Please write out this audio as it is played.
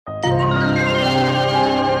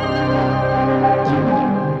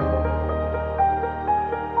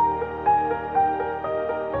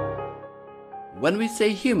When we say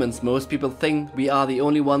humans, most people think we are the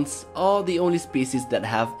only ones or the only species that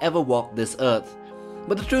have ever walked this earth.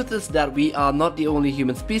 But the truth is that we are not the only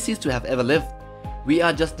human species to have ever lived. We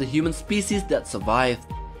are just the human species that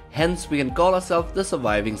survived. Hence, we can call ourselves the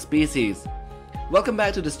surviving species. Welcome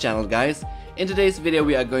back to this channel, guys. In today's video,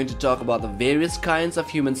 we are going to talk about the various kinds of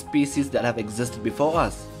human species that have existed before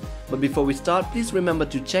us. But before we start, please remember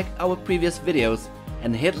to check our previous videos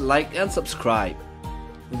and hit like and subscribe.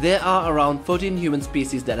 There are around 14 human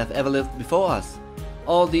species that have ever lived before us.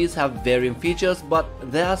 All these have varying features, but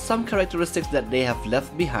there are some characteristics that they have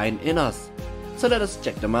left behind in us. So let us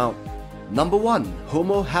check them out. Number 1.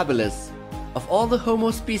 Homo habilis. Of all the Homo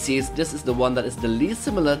species, this is the one that is the least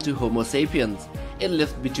similar to Homo sapiens. It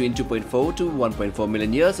lived between 2.4 to 1.4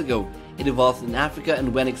 million years ago. It evolved in Africa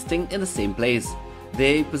and went extinct in the same place.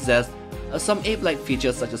 They possessed some ape-like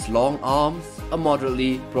features such as long arms, a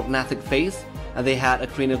moderately prognathic face, and they had a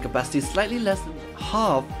cranial capacity slightly less than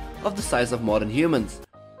half of the size of modern humans.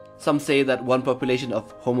 Some say that one population of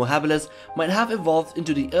Homo habilis might have evolved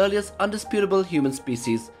into the earliest undisputable human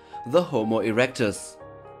species, the Homo erectus.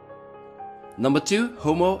 Number 2.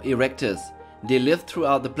 Homo erectus. They lived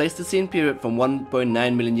throughout the Pleistocene period from 1.9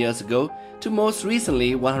 million years ago to most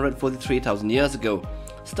recently 143,000 years ago.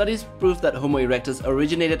 Studies prove that Homo erectus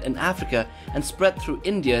originated in Africa and spread through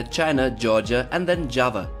India, China, Georgia, and then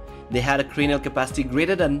Java. They had a cranial capacity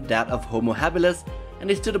greater than that of Homo habilis, and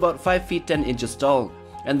they stood about 5 feet 10 inches tall,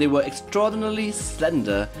 and they were extraordinarily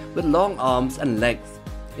slender with long arms and legs.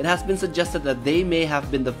 It has been suggested that they may have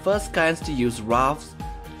been the first kinds to use rafts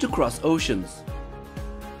to cross oceans.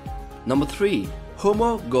 Number 3.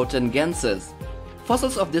 Homo gotengensis.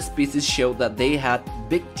 Fossils of this species show that they had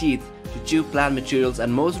big teeth to chew plant materials,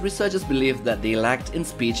 and most researchers believe that they lacked in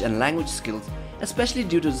speech and language skills, especially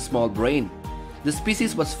due to the small brain. The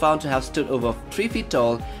species was found to have stood over 3 feet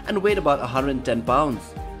tall and weighed about 110 pounds.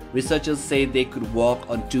 Researchers say they could walk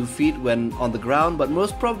on 2 feet when on the ground, but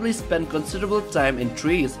most probably spent considerable time in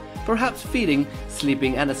trees, perhaps feeding,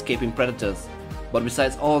 sleeping, and escaping predators. But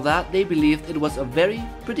besides all that, they believed it was a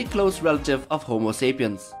pretty close relative of Homo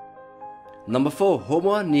sapiens. Number 4.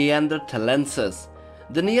 Homo neanderthalensis.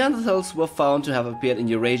 The Neanderthals were found to have appeared in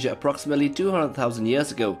Eurasia approximately 200,000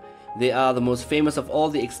 years ago. They are the most famous of all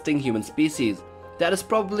the extinct human species. That is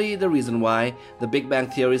probably the reason why the Big Bang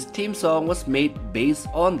Theory's theme song was made based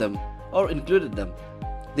on them, or included them.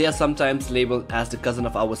 They are sometimes labeled as the cousin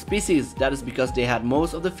of our species. That is because they had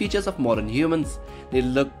most of the features of modern humans. They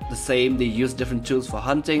looked the same, they used different tools for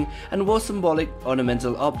hunting, and wore symbolic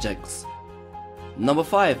ornamental objects. Number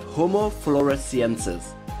 5. Homo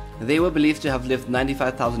floresiensis. They were believed to have lived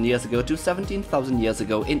 95,000 years ago to 17,000 years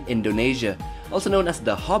ago in Indonesia. Also known as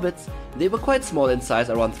the hobbits, they were quite small in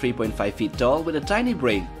size, around 3.5 feet tall, with a tiny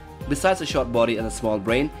brain. Besides a short body and a small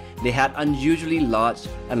brain, they had unusually large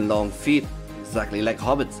and long feet, exactly like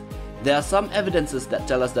hobbits. There are some evidences that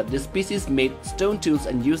tell us that this species made stone tools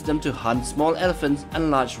and used them to hunt small elephants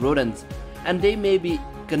and large rodents, and they may be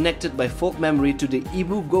connected by folk memory to the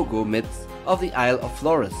Ibu Gogo myths of the Isle of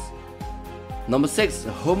Flores. Number 6.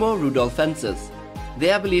 Homo rudolfensis.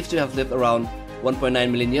 They are believed to have lived around 1.9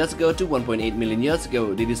 million years ago to 1.8 million years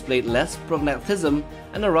ago. They displayed less prognathism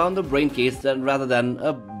and a rounder brain case rather than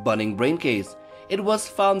a bunning brain case. It was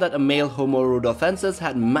found that a male Homo rudolfensis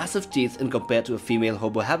had massive teeth in compared to a female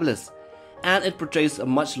Homo habilis, and it portrays a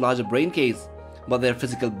much larger brain case, but their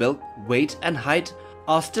physical build, weight, and height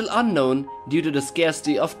are still unknown due to the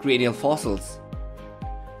scarcity of cranial fossils.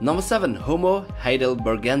 Number 7. Homo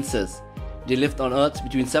heidelbergensis. They lived on Earth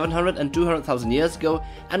between 700 and 200,000 years ago,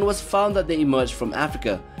 and was found that they emerged from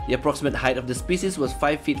Africa. The approximate height of the species was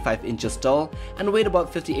 5 feet 5 inches tall and weighed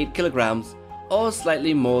about 58 kilograms, or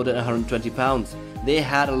slightly more than 120 pounds. They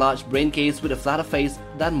had a large brain case with a flatter face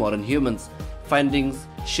than modern humans. Findings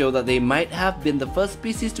show that they might have been the first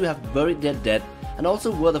species to have buried their dead, and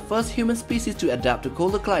also were the first human species to adapt to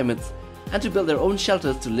colder climates and to build their own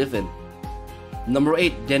shelters to live in. Number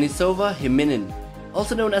 8. Denisova hominin.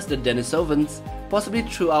 Also known as the Denisovans, possibly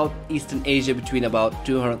throughout Eastern Asia between about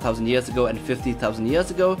 200,000 years ago and 50,000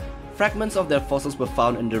 years ago, fragments of their fossils were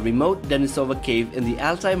found in the remote Denisova cave in the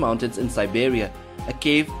Altai Mountains in Siberia, a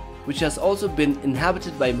cave which has also been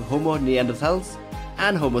inhabited by Homo neanderthals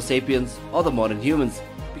and Homo sapiens, or the modern humans.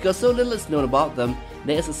 Because so little is known about them,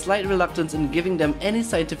 there is a slight reluctance in giving them any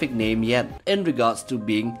scientific name yet in regards to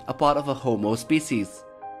being a part of a Homo species.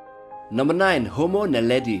 Number 9. Homo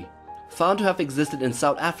naledi. Found to have existed in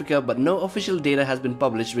South Africa, but no official data has been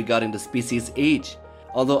published regarding the species' age.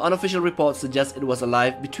 Although unofficial reports suggest it was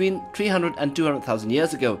alive between 300 and 200,000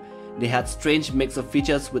 years ago, They had strange mix of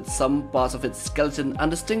features, with some parts of its skeleton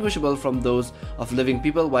undistinguishable from those of living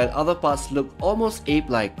people while other parts looked almost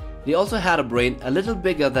ape-like. They also had a brain a little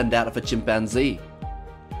bigger than that of a chimpanzee.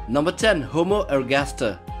 Number 10. Homo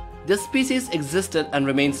ergaster. This species existed and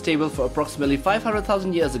remained stable for approximately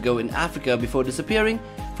 500,000 years ago in Africa before disappearing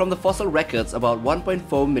from the fossil records about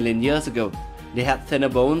 1.4 million years ago. They had thinner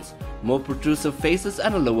bones, more protrusive faces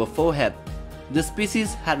and a lower forehead. This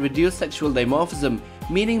species had reduced sexual dimorphism,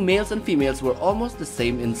 meaning males and females were almost the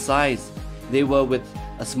same in size. They were with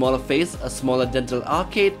a smaller face, a smaller dental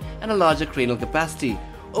arcade and a larger cranial capacity.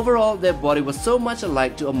 Overall, their body was so much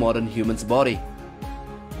alike to a modern human's body.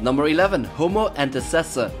 Number 11. Homo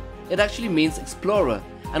antecessor. It actually means explorer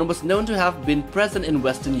and was known to have been present in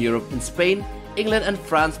Western Europe, in Spain, England and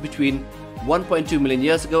France between 1.2 million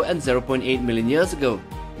years ago and 0.8 million years ago.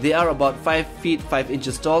 They are about 5 feet 5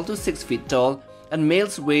 inches tall to 6 feet tall, and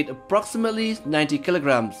males weighed approximately 90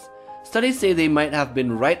 kilograms. Studies say they might have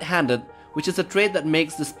been right-handed, which is a trait that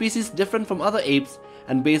makes the species different from other apes,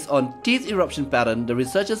 and based on teeth eruption pattern, the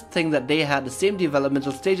researchers think that they had the same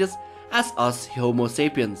developmental stages as us Homo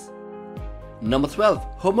sapiens. Number 12.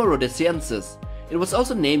 Homo rhodesiensis. It was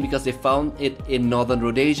also named because they found it in northern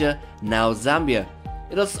Rhodesia, now Zambia.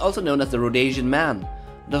 It was also known as the Rhodesian man.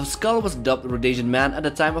 The skull was dubbed Rhodesian man at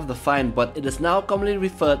the time of the find, but it is now commonly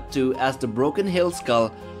referred to as the Broken Hill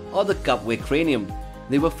skull or the Kapwe cranium.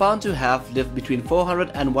 They were found to have lived between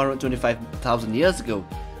 400 and 125,000 years ago.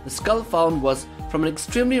 The skull found was from an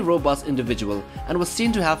extremely robust individual and was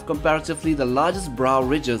seen to have comparatively the largest brow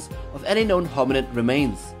ridges of any known hominid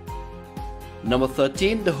remains. Number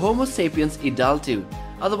 13. The Homo sapiens idaltu,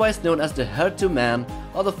 otherwise known as the Hertu man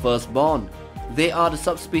or the firstborn. They are the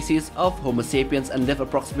subspecies of Homo sapiens and lived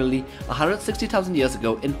approximately 160,000 years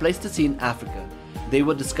ago in Pleistocene Africa. They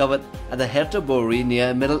were discovered at the Hertobori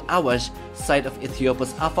near Middle Awash, site of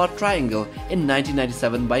Ethiopia's Afar Triangle in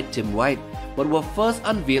 1997 by Tim White, but were first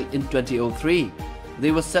unveiled in 2003.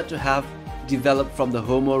 They were said to have developed from the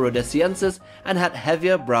Homo rhodesiensis and had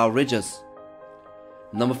heavier brow ridges.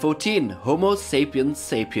 Number 14. Homo sapiens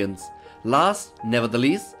sapiens. Last, never the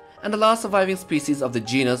least, and the last surviving species of the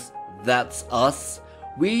genus, that's us.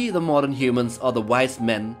 We, the modern humans or the wise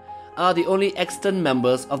men, are the only extant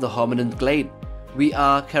members of the hominin clade. We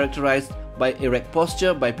are characterized by erect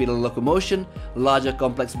posture, bipedal locomotion, larger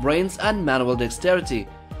complex brains and manual dexterity.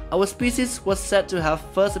 Our species was said to have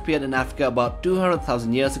first appeared in Africa about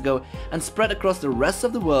 200,000 years ago and spread across the rest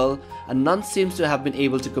of the world, and none seems to have been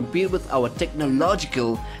able to compete with our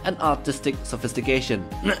technological and artistic sophistication.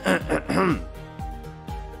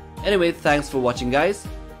 Anyway, thanks for watching guys.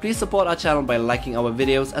 Please support our channel by liking our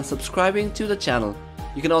videos and subscribing to the channel.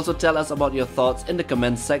 You can also tell us about your thoughts in the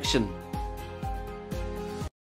comments section.